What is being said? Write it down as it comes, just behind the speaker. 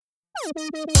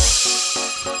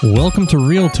Welcome to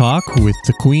Real Talk with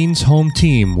the Queens Home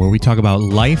Team, where we talk about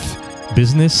life,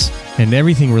 business, and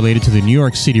everything related to the New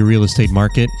York City real estate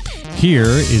market. Here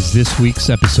is this week's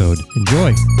episode.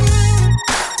 Enjoy.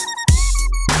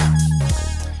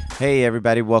 Hey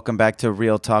everybody, welcome back to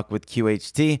Real Talk with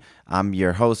QHT. I'm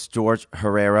your host, George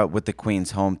Herrera, with the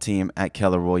Queens Home Team at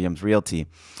Keller Williams Realty.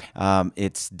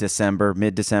 It's December,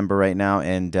 mid-December right now,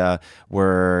 and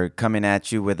we're coming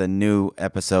at you with a new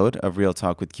episode of Real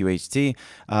Talk with QHT.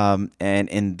 And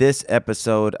in this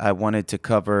episode, I wanted to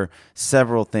cover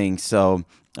several things. So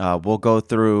we'll go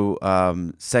through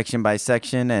section by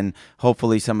section, and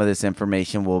hopefully some of this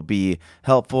information will be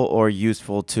helpful or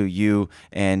useful to you,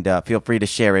 and feel free to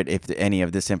share it if any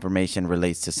of this information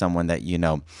relates to someone that you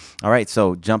know. All right,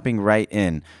 so jumping right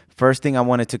in. First thing I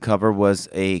wanted to cover was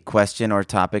a question or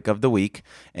topic of the week,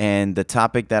 and the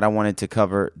topic that I wanted to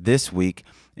cover this week,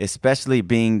 especially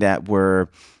being that we're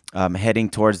heading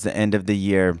towards the end of the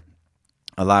year,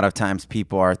 a lot of times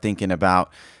people are thinking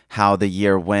about how the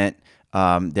year went,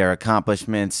 their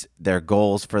accomplishments, their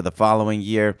goals for the following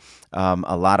year.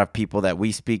 A lot of people that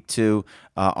we speak to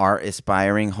are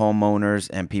aspiring homeowners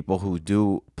and people who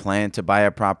do plan to buy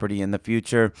a property in the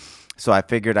future. So I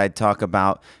figured I'd talk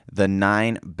about the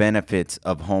 9 benefits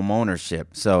of home ownership.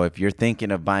 So if you're thinking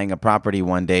of buying a property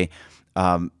one day,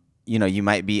 you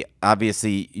might be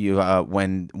obviously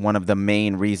when one of the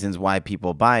main reasons why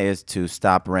people buy is to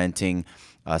stop renting,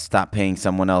 stop paying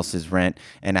someone else's rent,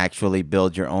 and actually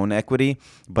build your own equity.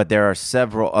 But there are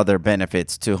several other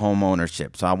benefits to home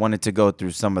ownership. So I wanted to go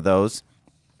through some of those.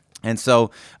 And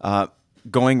so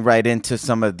going right into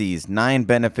some of these 9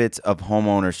 benefits of home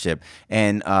ownership.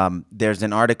 And there's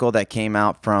an article that came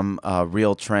out from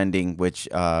Real Trending, which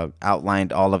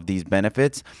outlined all of these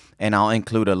benefits. And I'll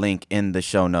include a link in the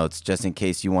show notes just in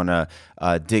case you want to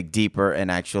dig deeper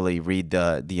and actually read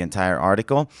the entire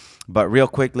article. But real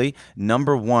quickly,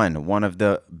 number one of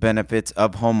the benefits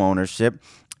of home ownership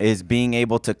is being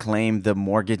able to claim the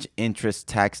mortgage interest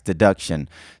tax deduction.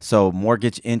 So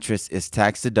mortgage interest is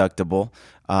tax deductible.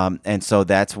 And so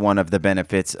that's one of the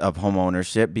benefits of home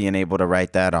ownership, being able to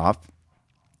write that off.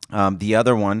 The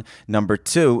other one, number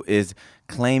 2, is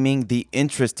claiming the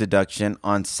interest deduction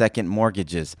on second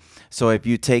mortgages. So if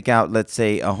you take out, let's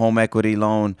say, a home equity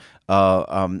loan,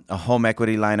 a home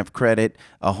equity line of credit,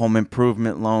 a home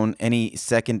improvement loan, any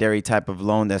secondary type of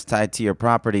loan that's tied to your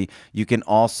property, you can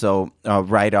also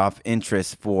write off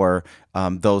interest for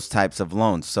those types of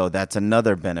loans. So that's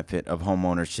another benefit of home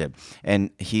ownership.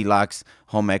 And HELOCs,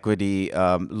 home equity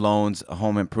loans,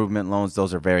 home improvement loans,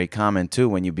 those are very common too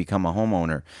when you become a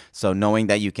homeowner. So knowing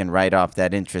that you can write off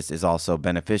that interest is also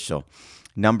beneficial.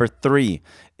 Number 3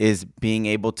 is being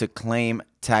able to claim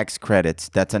tax credits.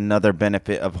 That's another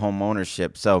benefit of home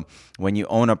ownership. So when you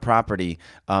own a property,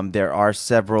 there are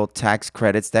several tax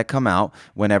credits that come out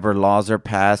whenever laws are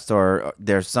passed, or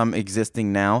there's some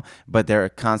existing now, but they're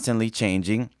constantly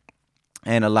changing.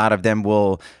 And a lot of them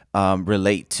will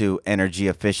relate to energy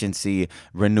efficiency,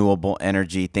 renewable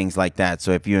energy, things like that.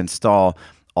 So if you install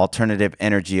alternative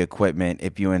energy equipment,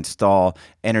 if you install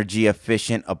energy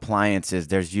efficient appliances,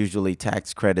 there's usually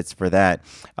tax credits for that.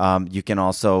 You can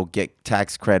also get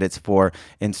tax credits for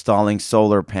installing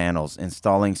solar panels,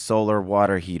 installing solar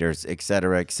water heaters, et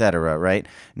cetera, right?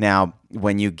 Now,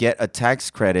 when you get a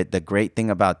tax credit, the great thing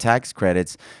about tax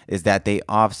credits is that they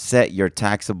offset your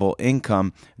taxable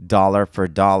income dollar for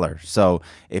dollar. So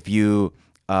if your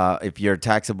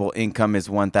taxable income is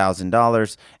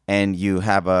 $1,000 and you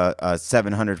have a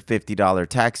 $750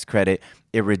 tax credit,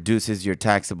 it reduces your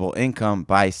taxable income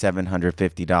by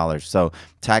 $750. So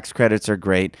tax credits are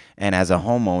great. And as a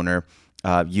homeowner,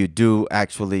 you do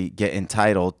actually get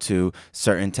entitled to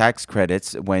certain tax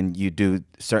credits when you do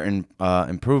certain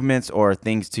improvements or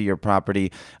things to your property,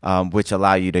 which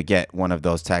allow you to get one of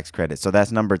those tax credits. So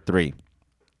that's number 3.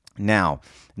 Now,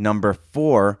 number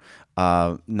 4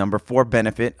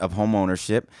 benefit of home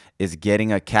ownership is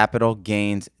getting a capital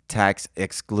gains tax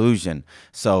exclusion.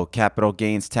 So capital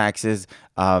gains taxes,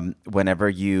 whenever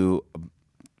you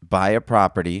buy a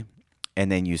property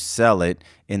and then you sell it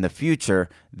in the future,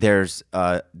 there's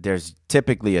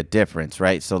typically a difference,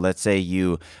 right? So let's say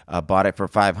you bought it for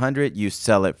 $500, you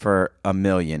sell it for $1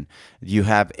 million. You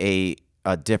have a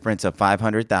difference of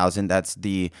 $500,000. That's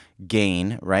the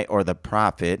gain, right, or the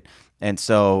profit. And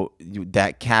so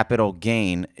that capital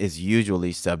gain is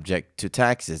usually subject to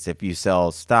taxes. If you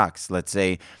sell stocks, let's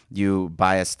say you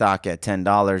buy a stock at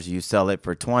 $10, you sell it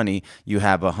for $20, you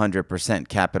have 100%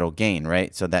 capital gain,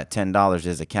 right? So that $10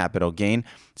 is a capital gain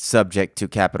subject to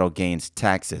capital gains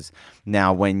taxes.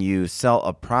 Now, when you sell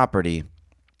a property,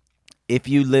 If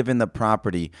you live in the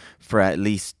property for at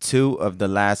least 2 of the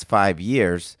last 5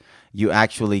 years, you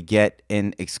actually get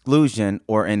an exclusion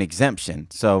or an exemption.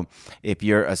 So if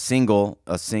you're a single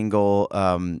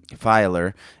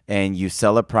filer and you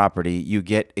sell a property, you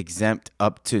get exempt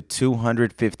up to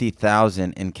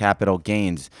 $250,000 in capital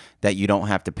gains that you don't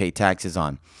have to pay taxes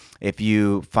on. If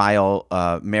you file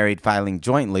married filing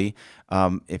jointly,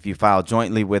 if you file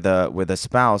jointly with a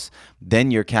spouse,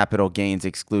 then your capital gains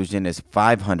exclusion is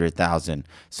 $500,000.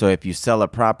 So if you sell a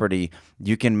property,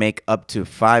 you can make up to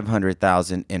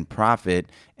 $500,000 in profit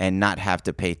and not have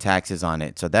to pay taxes on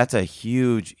it. So that's a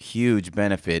huge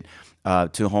benefit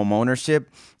to home ownership.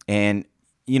 And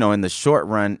in the short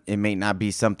run, it may not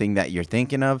be something that you're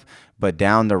thinking of, but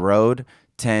down the road,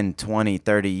 10, 20,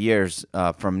 30 years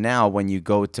from now, when you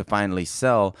go to finally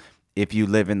sell, if you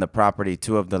live in the property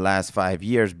 2 of the last 5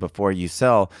 years before you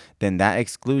sell, then that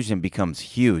exclusion becomes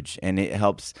huge, and it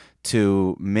helps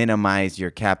to minimize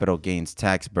your capital gains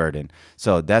tax burden.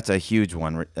 So that's a huge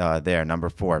one there, number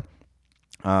 4.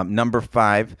 Number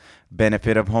 5,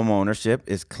 benefit of home ownership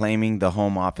is claiming the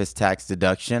home office tax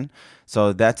deduction.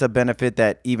 So that's a benefit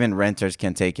that even renters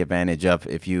can take advantage of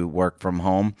if you work from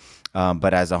home.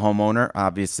 But as a homeowner,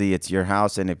 obviously it's your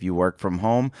house. And if you work from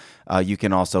home, you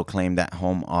can also claim that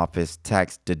home office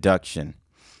tax deduction.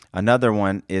 Another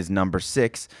one is number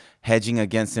 6, hedging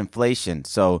against inflation.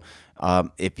 So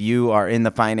if you are in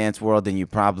the finance world, then you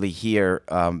probably hear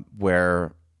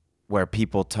where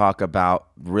people talk about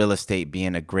real estate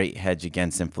being a great hedge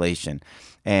against inflation.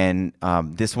 And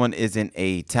this one isn't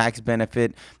a tax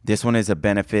benefit. This one is a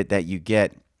benefit that you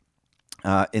get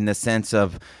in the sense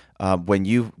of when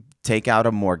you take out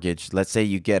a mortgage, let's say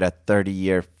you get a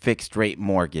 30-year fixed rate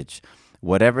mortgage,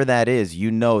 whatever that is,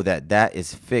 that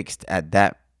is fixed at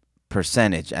that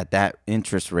percentage, at that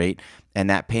interest rate, and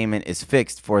that payment is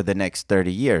fixed for the next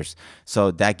 30 years.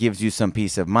 So that gives you some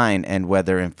peace of mind. And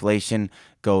whether inflation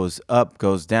goes up,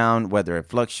 goes down, whether it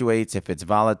fluctuates, if it's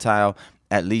volatile,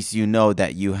 at least you know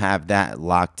that you have that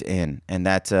locked in. And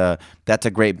that's a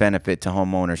great benefit to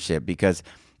home ownership, because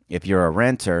if you're a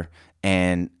renter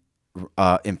and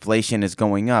inflation is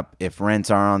going up, if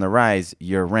rents are on the rise,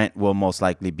 your rent will most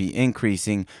likely be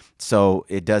increasing. So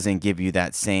it doesn't give you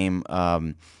that same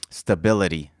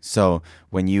stability. So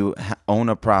when you own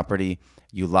a property,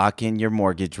 you lock in your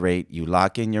mortgage rate, you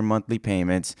lock in your monthly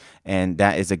payments, and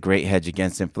that is a great hedge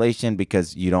against inflation,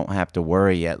 because you don't have to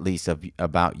worry, at least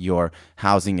about your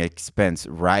housing expense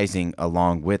rising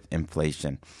along with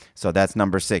inflation. So that's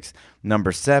number 6.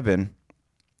 Number 7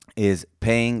 is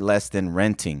paying less than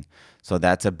renting. So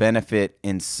that's a benefit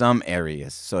in some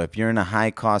areas. So if you're in a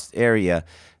high cost area,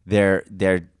 there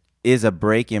is a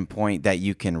breaking point that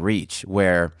you can reach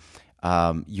where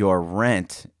your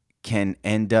rent can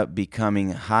end up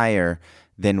becoming higher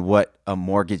than what a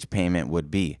mortgage payment would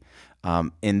be.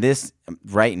 In this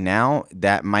right now,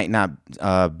 that might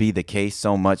not be the case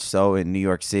so much so in New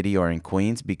York City or in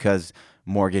Queens, because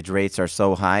mortgage rates are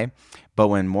so high. But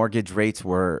when mortgage rates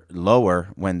were lower,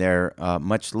 when they're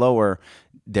much lower,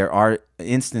 there are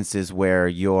instances where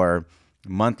your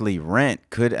monthly rent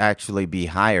could actually be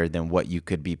higher than what you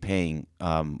could be paying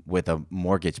with a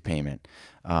mortgage payment.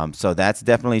 So that's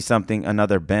definitely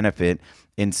another benefit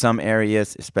in some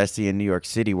areas, especially in New York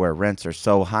City where rents are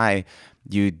so high.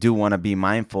 You do want to be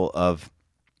mindful of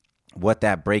what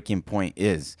that breaking point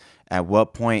is. At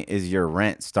what point is your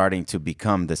rent starting to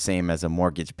become the same as a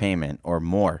mortgage payment or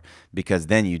more? Because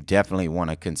then you definitely want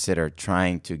to consider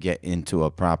trying to get into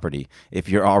a property if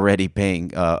you're already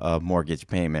paying a mortgage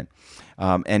payment.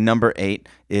 And number 8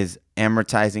 is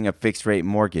amortizing a fixed rate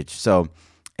mortgage. So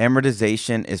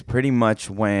amortization is pretty much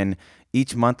when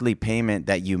each monthly payment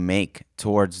that you make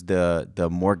towards the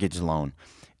mortgage loan,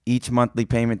 each monthly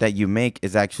payment that you make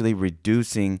is actually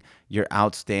reducing your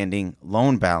outstanding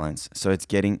loan balance. So it's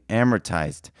getting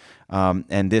amortized.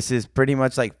 And this is pretty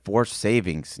much like forced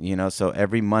savings, so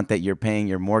every month that you're paying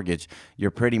your mortgage,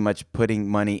 you're pretty much putting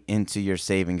money into your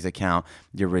savings account.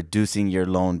 You're reducing your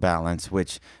loan balance,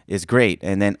 which is great.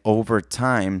 And then over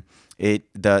time,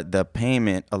 the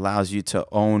payment allows you to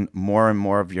own more and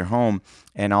more of your home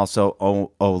and also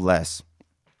owe less.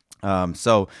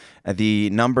 So the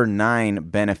number 9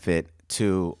 benefit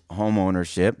to home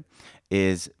ownership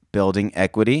is building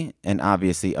equity and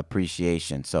obviously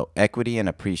appreciation. So equity and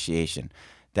appreciation,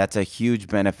 that's a huge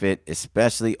benefit,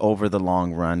 especially over the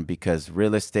long run, because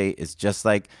real estate is just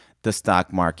like the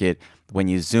stock market. When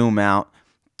you zoom out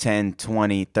 10,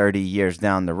 20, 30 years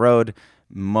down the road,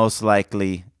 most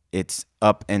likely it's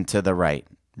up and to the right,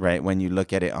 when you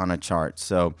look at it on a chart.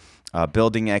 So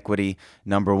building equity,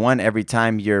 number 1, every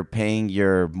time you're paying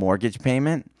your mortgage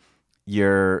payment,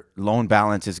 your loan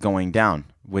balance is going down,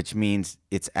 which means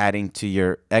it's adding to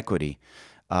your equity.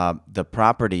 The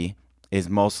property is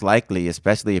most likely,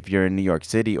 especially if you're in New York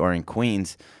City or in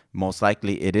Queens, most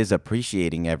likely it is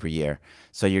appreciating every year.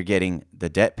 So you're getting the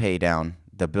debt pay down,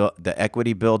 the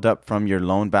equity build up from your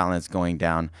loan balance going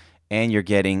down, and you're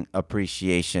getting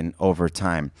appreciation over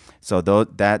time. So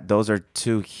those are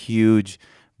two huge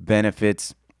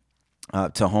benefits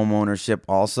to home ownership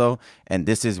also. And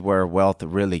this is where wealth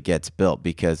really gets built,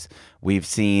 because we've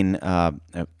seen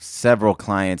several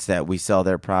clients that we sell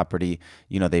their property.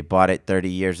 They bought it 30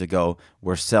 years ago.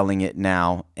 We're selling it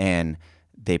now, and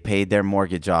they paid their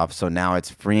mortgage off. So now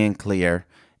it's free and clear.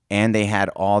 And they had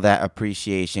all that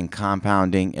appreciation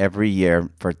compounding every year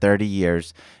for 30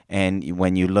 years. And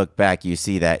when you look back, you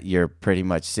see that you're pretty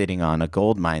much sitting on a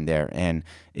gold mine there. And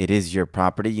it is your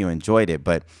property. You enjoyed it.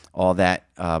 But all that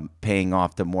paying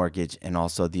off the mortgage and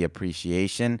also the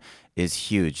appreciation is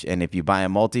huge. And if you buy a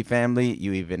multifamily,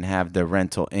 you even have the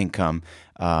rental income.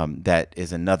 That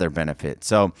is another benefit.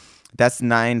 So that's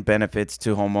 9 benefits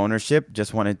to home ownership.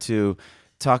 Just wanted to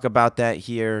talk about that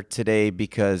here today,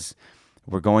 because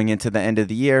we're going into the end of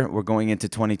the year. We're going into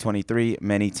 2023.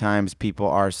 Many times people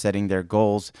are setting their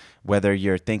goals, whether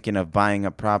you're thinking of buying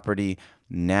a property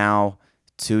now,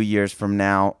 2 years from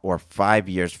now, or 5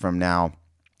 years from now.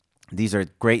 These are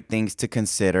great things to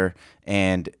consider.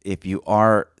 And if you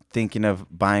are thinking of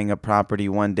buying a property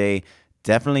one day,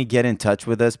 definitely get in touch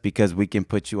with us, because we can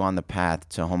put you on the path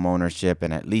to home ownership,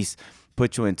 and at least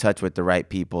put you in touch with the right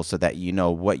people so that you know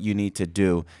what you need to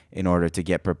do in order to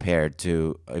get prepared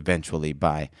to eventually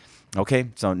buy. Okay,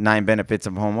 so 9 benefits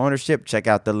of home ownership. Check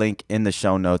out the link in the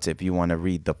show notes if you want to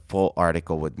read the full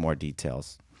article with more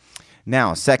details.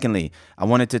 Now, secondly, I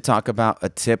wanted to talk about a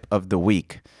tip of the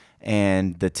week.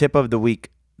 And the tip of the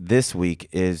week this week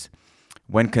is,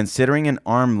 when considering an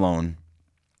ARM loan,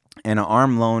 and an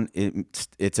ARM loan,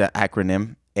 it's an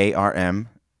acronym, ARM,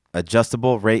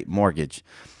 adjustable rate mortgage.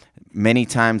 Many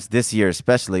times this year,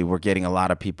 especially, we're getting a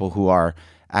lot of people who are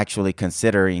actually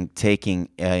considering taking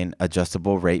an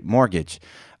adjustable rate mortgage.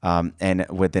 And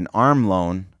with an ARM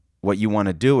loan, what you want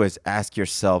to do is ask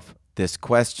yourself this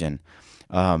question.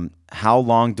 How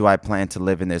long do I plan to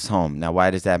live in this home? Now,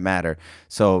 why does that matter?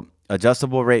 So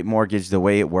adjustable rate mortgage, the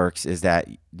way it works is that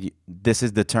this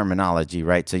is the terminology,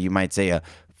 right? So you might say a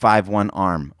 5-1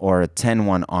 ARM or a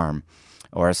 10-1 ARM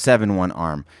or a 7-1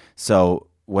 ARM. So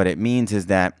what it means is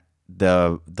that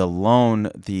the loan,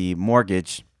 the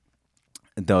mortgage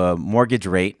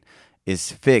rate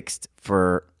is fixed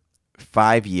for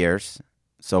 5 years.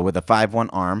 So with a 5-1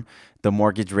 ARM, the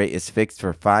mortgage rate is fixed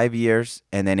for 5 years,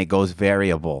 and then it goes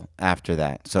variable after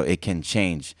that. So it can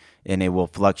change and it will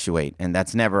fluctuate, and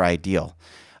that's never ideal.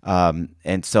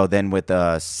 And so then with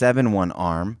a 7-1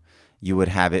 ARM, you would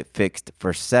have it fixed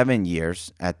for 7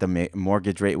 years. At the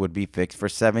mortgage rate would be fixed for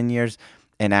 7 years.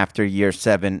 And after year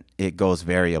 7, it goes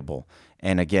variable.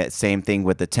 And again, same thing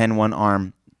with the 10-1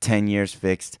 ARM, 10 years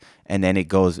fixed, and then it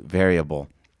goes variable.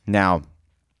 Now,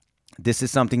 this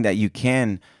is something that you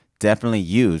can definitely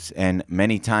use. And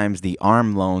many times the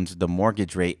ARM loans, the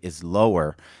mortgage rate is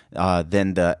lower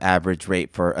than the average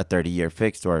rate for a 30-year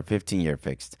fixed or a 15-year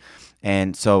fixed.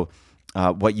 And so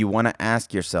what you want to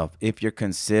ask yourself, if you're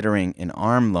considering an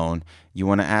ARM loan, you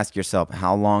want to ask yourself,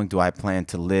 how long do I plan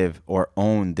to live or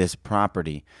own this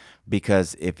property?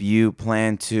 Because if you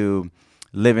plan to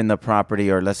live in the property,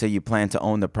 or let's say you plan to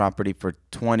own the property for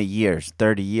 20 years,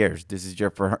 30 years, this is your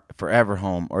forever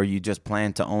home, or you just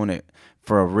plan to own it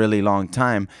for a really long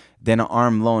time, then an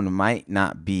ARM loan might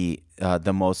not be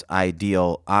the most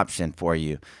ideal option for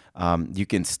you. You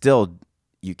can still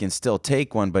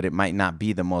take one, but it might not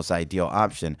be the most ideal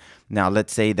option. Now,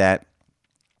 let's say that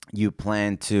you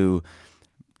plan to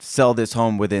sell this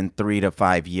home within 3 to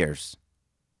 5 years.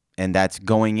 And that's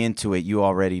going into it. You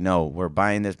already know we're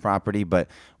buying this property, but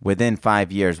within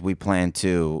 5 years, we plan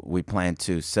to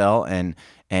sell and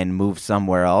move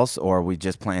somewhere else, or we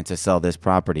just plan to sell this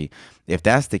property. If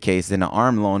that's the case, then an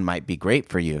ARM loan might be great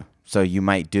for you. So you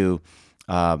might do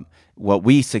what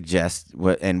we suggest,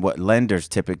 and what lenders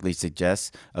typically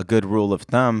suggest. A good rule of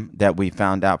thumb that we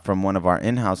found out from one of our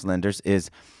in-house lenders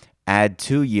is add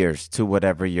 2 years to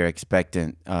whatever your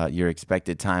expected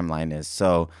timeline is.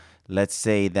 So let's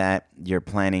say that you're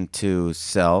planning to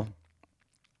sell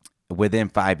within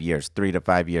 5 years, 3 to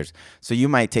 5 years. So you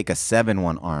might take a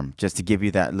 7-1 ARM just to give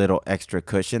you that little extra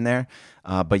cushion there.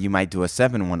 But you might do a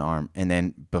 7-1 ARM. And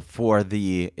then before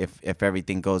if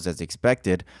everything goes as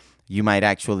expected, you might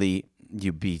actually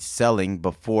be selling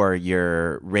before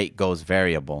your rate goes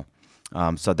variable.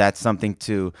 So that's something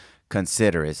to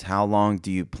consider, is how long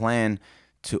do you plan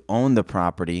to own the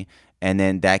property? and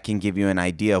then that can give you an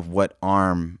idea of what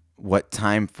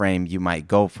time frame you might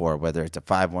go for, whether it's a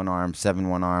 5-1 arm,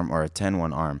 7-1 arm, or a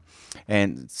 10-1 arm.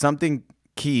 And something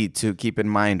key to keep in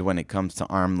mind when it comes to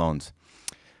arm loans.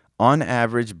 On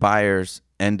average, buyers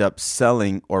end up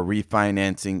selling or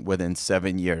refinancing within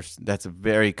 7 years. That's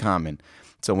very common.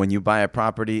 So when you buy a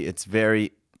property, it's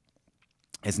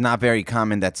not very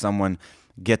common that someone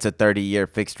gets a 30-year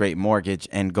fixed rate mortgage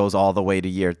and goes all the way to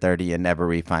year 30 and never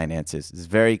refinances. It's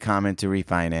very common to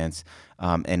refinance,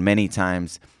 and many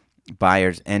times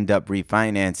buyers end up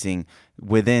refinancing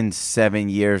within 7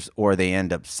 years, or they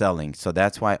end up selling. So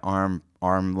that's why arm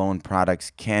loan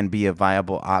products can be a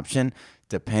viable option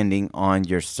depending on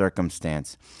your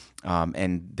circumstance.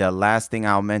 And the last thing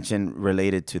I'll mention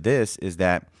related to this is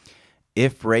that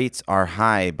if rates are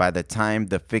high by the time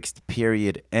the fixed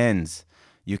period ends,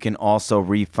 you can also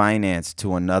refinance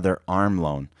to another arm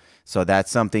loan. So that's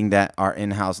something that our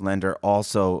in-house lender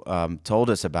also told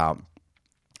us about,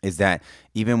 is that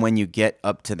even when you get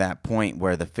up to that point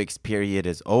where the fixed period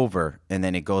is over and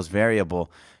then it goes variable,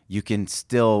 you can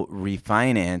still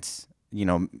refinance,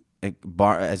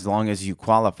 as long as you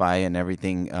qualify and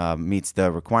everything meets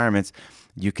the requirements.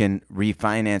 You can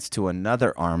refinance to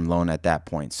another arm loan at that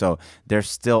point. So there's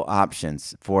still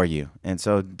options for you. And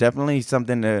so definitely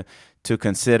something to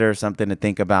consider, something to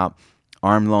think about.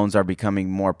 Arm loans are becoming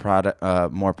more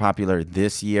popular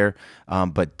this year,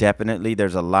 but definitely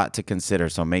there's a lot to consider.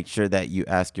 So make sure that you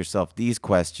ask yourself these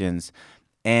questions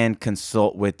and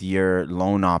consult with your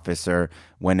loan officer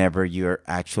whenever you're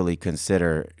actually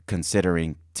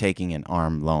considering taking an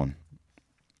arm loan.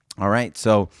 All right,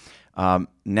 so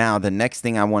now the next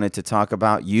thing I wanted to talk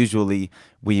about, usually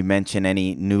we mention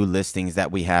any new listings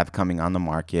that we have coming on the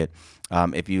market.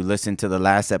 If you listened to the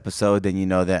last episode, then you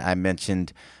know that I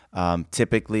mentioned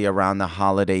typically around the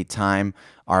holiday time,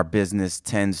 our business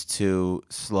tends to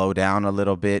slow down a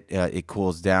little bit. It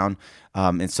cools down.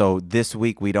 And so this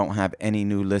week, we don't have any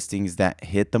new listings that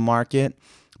hit the market,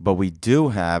 but we do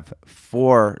have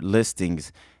 4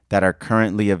 listings that are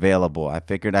currently available. I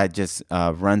figured I'd just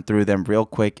run through them real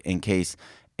quick in case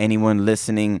anyone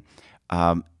listening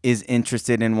is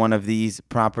interested in one of these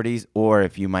properties, or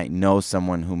if you might know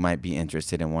someone who might be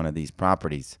interested in one of these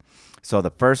properties. So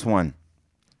the first one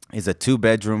is a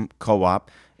 2-bedroom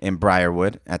co-op in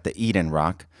Briarwood at the Eden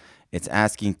Rock. It's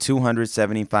asking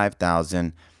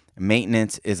 $275,000.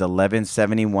 Maintenance is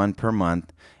 $1,171 per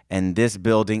month, and this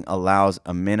building allows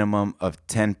a minimum of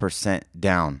 10%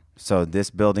 down. So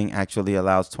this building actually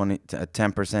allows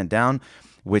 10% down,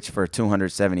 which for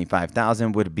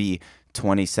 $275,000 would be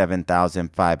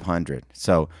 $27,500.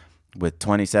 So with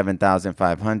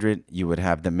 $27,500, you would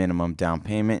have the minimum down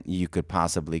payment. You could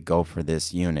possibly go for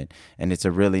this unit, and it's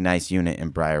a really nice unit in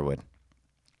Briarwood.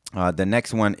 The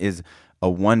next one is a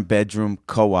 1-bedroom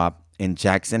co-op in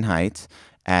Jackson Heights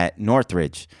at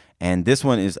Northridge, and this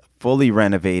one is fully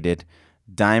renovated,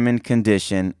 diamond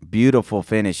condition, beautiful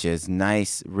finishes,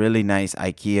 nice, really nice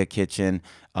IKEA kitchen,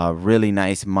 really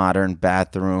nice modern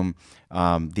bathroom.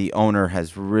 The owner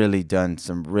has really done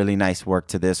some really nice work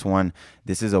to this one.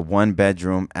 This is a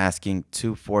 1-bedroom asking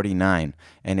 $249,000,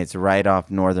 and it's right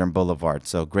off Northern Boulevard.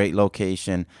 So great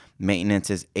location. Maintenance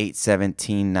is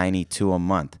 $817.92 a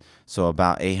month. So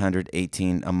about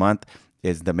 $818 a month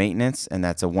is the maintenance, and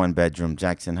that's a 1-bedroom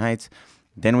Jackson Heights.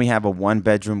 Then we have a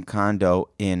 1-bedroom condo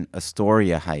in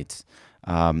Astoria Heights.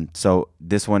 So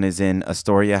this one is in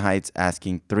Astoria Heights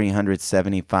asking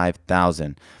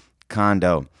 $375,000.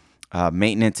 Condo.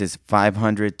 Maintenance is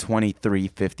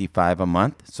 $523.55 a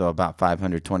month, so about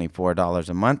 $524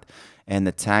 a month, and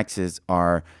the taxes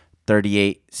are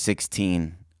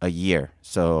 $38.16 a year,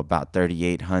 so about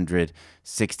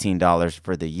 $3,816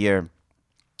 for the year.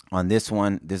 On this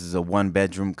one, this is a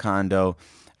 1-bedroom condo.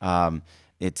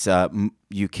 It's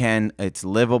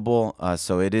livable,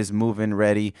 so it is move-in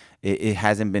ready. It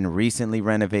hasn't been recently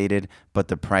renovated, but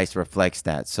the price reflects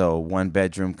that. So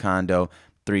 1-bedroom condo,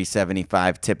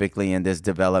 $375. Typically in this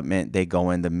development, they go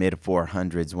in the mid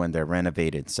 400s when they're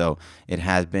renovated. So it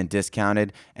has been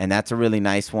discounted, and that's a really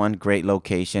nice one. Great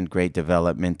location, great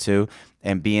development too.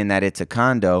 And being that it's a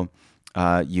condo,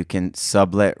 you can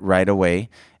sublet right away.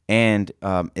 And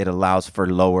it allows for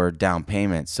lower down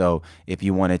payment. So if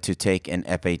you wanted to take an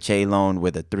FHA loan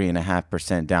with a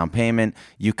 3.5% down payment,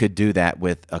 you could do that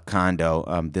with a condo.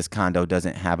 This condo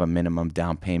doesn't have a minimum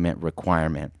down payment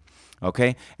requirement.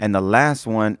 Okay, and the last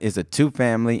one is a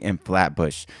 2-family in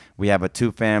Flatbush. We have a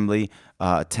 2-family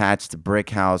attached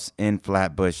brick house in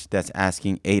Flatbush that's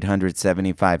asking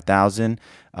 $875,000,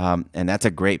 and that's a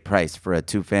great price for a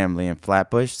 2-family in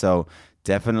Flatbush. So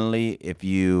definitely, if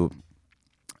you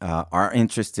are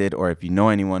interested, or if you know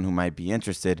anyone who might be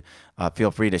interested,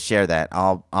 feel free to share that.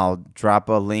 I'll drop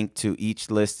a link to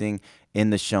each listing in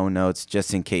the show notes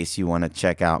just in case you want to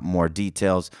check out more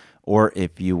details, or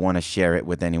if you want to share it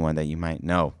with anyone that you might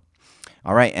know.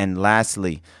 All right, and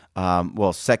lastly,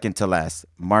 second to last,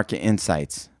 market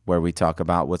insights, where we talk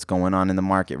about what's going on in the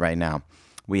market right now.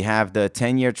 We have the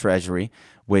 10-year Treasury,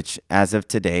 which as of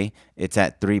today, it's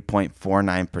at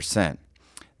 3.49%.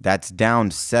 That's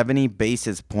down 70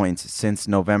 basis points since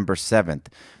November 7th.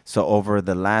 So over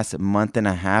the last month and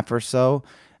a half or so,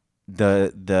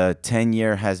 the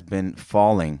 10-year has been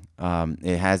falling.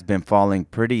 It has been falling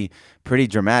pretty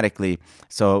dramatically.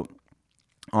 So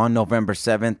on November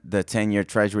 7th, the 10-year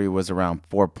Treasury was around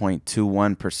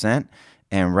 4.21%.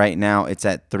 And right now it's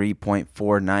at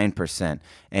 3.49%.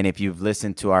 And if you've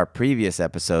listened to our previous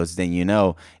episodes, then you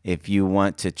know if you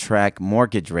want to track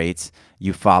mortgage rates,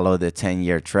 you follow the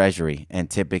 10-year Treasury. And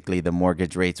typically the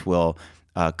mortgage rates will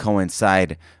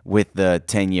coincide with the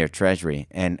 10-year Treasury.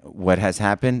 And what has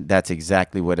happened? That's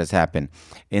exactly what has happened.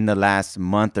 In the last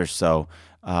month or so,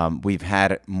 we've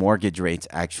had mortgage rates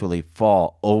actually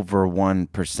fall over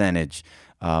 1%.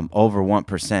 Over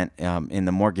 1% in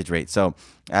the mortgage rate. So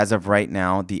as of right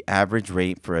now, the average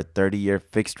rate for a 30-year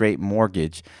fixed rate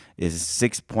mortgage is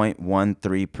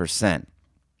 6.13%.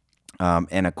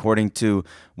 And according to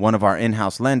one of our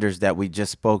in-house lenders that we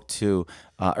just spoke to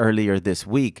earlier this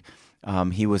week,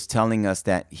 he was telling us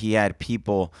that he had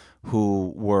people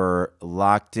who were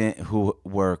locked in, who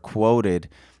were quoted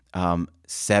 7%,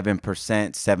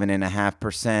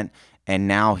 7.5%, and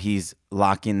now he's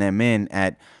locking them in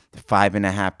at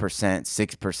 5.5%,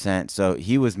 6%. So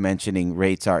he was mentioning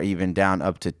rates are even down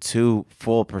up to 2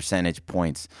 full percentage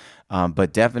points.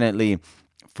 But definitely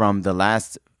from the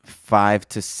last 5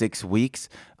 to 6 weeks,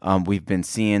 we've been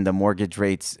seeing the mortgage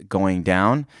rates going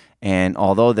down. And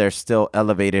although they're still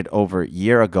elevated over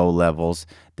year ago levels,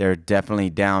 they're definitely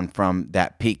down from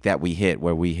that peak that we hit,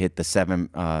 where we hit the 7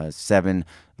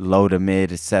 low to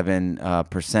mid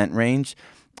 7% range.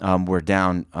 We're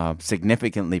down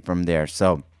significantly from there.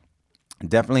 So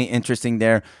definitely interesting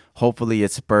there. Hopefully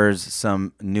it spurs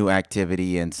some new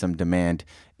activity and some demand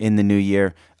in the new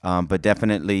year. But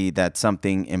definitely that's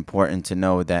something important to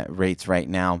know, that rates right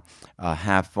now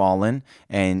have fallen.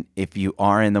 And if you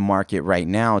are in the market right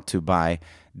now to buy,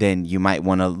 then you might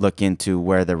want to look into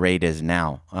where the rate is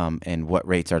now and what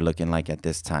rates are looking like at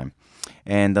this time.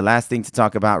 And the last thing to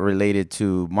talk about related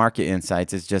to market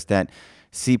insights is just that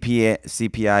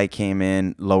CPI came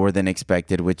in lower than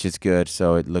expected, which is good.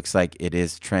 So it looks like it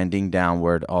is trending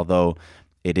downward, although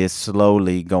it is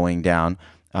slowly going down.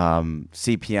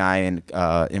 CPI and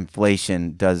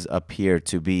inflation does appear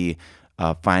to be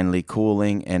finally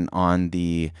cooling and on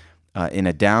the in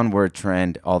a downward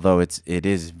trend, although it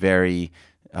is very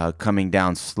coming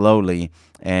down slowly.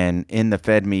 And in the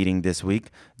Fed meeting this week,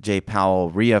 Jay Powell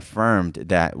reaffirmed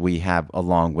that we have a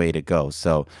long way to go.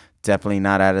 So definitely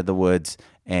not out of the woods,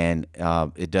 and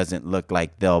it doesn't look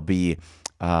like they'll be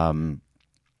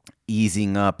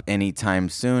easing up anytime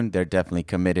soon. They're definitely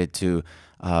committed to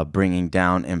bringing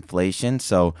down inflation.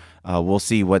 So we'll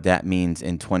see what that means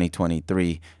in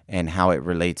 2023 and how it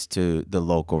relates to the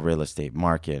local real estate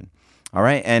market. All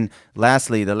right. And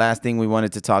lastly, the last thing we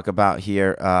wanted to talk about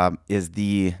here is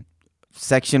the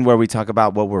section where we talk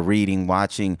about what we're reading,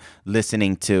 watching,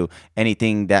 listening to,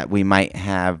 anything that we might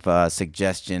have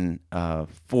suggestion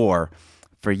for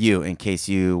you in case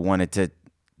you wanted to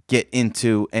get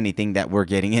into anything that we're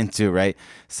getting into, right?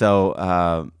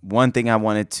 So one thing I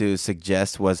wanted to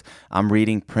suggest was I'm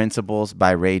reading Principles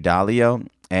by Ray Dalio,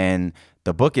 and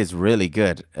the book is really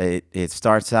good. It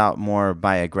starts out more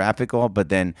biographical, but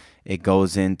then it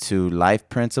goes into life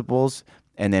principles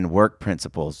and then work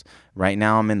principles. Right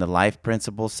now I'm in the life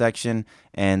principles section,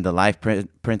 and the life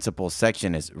principles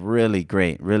section is really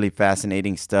great, really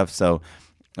fascinating stuff. So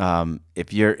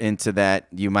if you're into that,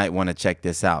 you might want to check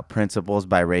this out. Principles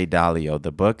by Ray Dalio,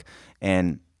 the book.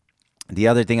 And the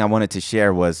other thing I wanted to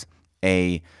share was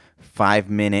a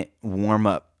 5-minute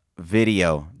warm-up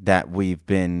video that we've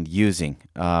been using.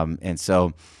 And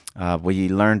so we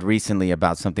learned recently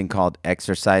about something called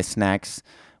exercise snacks,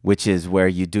 which is where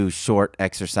you do short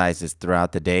exercises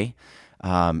throughout the day.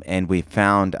 And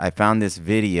I found this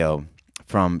video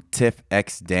from Tiff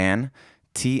X Dan,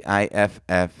 TIFF,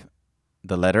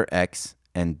 the letter X,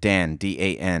 and Dan,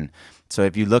 DAN. So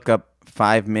if you look up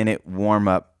 5-minute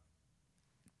warm-up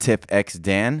Tiff X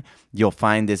Dan, you'll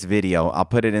find this video. I'll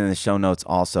put it in the show notes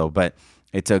also, but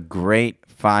it's a great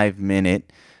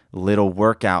 5-minute little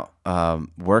workout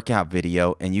workout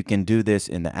video, and you can do this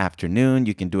in the afternoon.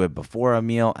 You can do it before a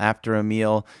meal, after a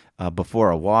meal, before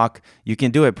a walk. You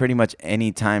can do it pretty much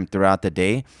any time throughout the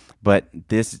day. But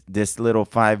this little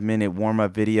 5-minute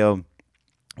warm-up video,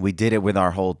 we did it with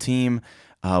our whole team.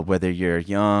 Whether you're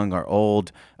young or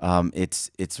old, it's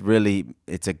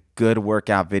a good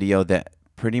workout video that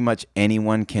pretty much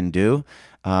anyone can do,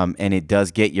 and it does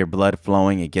get your blood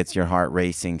flowing. It gets your heart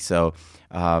racing. So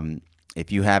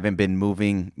if you haven't been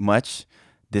moving much,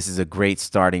 this is a great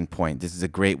starting point. This is a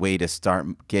great way to start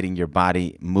getting your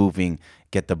body moving,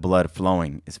 get the blood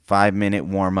flowing. It's 5-minute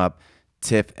warm up,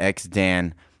 Tiff X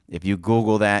Dan. If you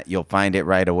Google that, you'll find it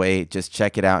right away. Just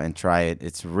check it out and try it.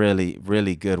 It's really,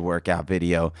 really good workout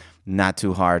video. Not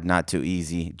too hard, not too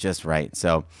easy, just right.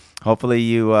 So hopefully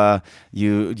you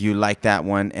like that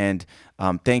one. And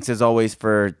thanks as always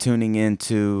for tuning in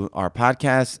to our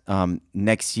podcast.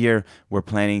 Next year, we're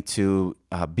planning to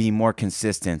be more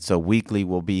consistent. So weekly,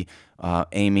 we'll be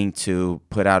aiming to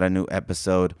put out a new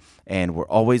episode. And we're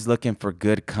always looking for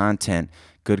good content,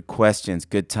 good questions,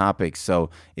 good topics. So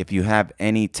if you have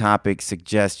any topic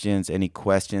suggestions, any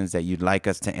questions that you'd like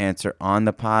us to answer on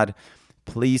the pod,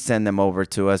 please send them over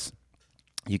to us.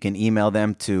 You can email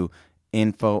them to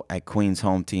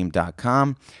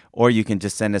info@queenshometeam.com, or you can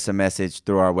just send us a message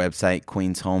through our website,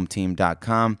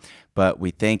 queenshometeam.com. But we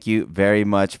thank you very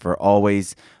much for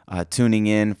always tuning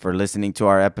in, for listening to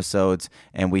our episodes,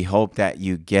 and we hope that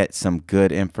you get some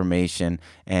good information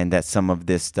and that some of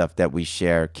this stuff that we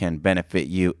share can benefit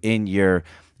you in your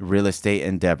real estate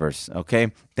endeavors.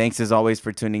 Okay? Thanks as always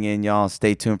for tuning in, y'all.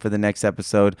 Stay tuned for the next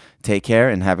episode. Take care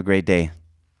and have a great day.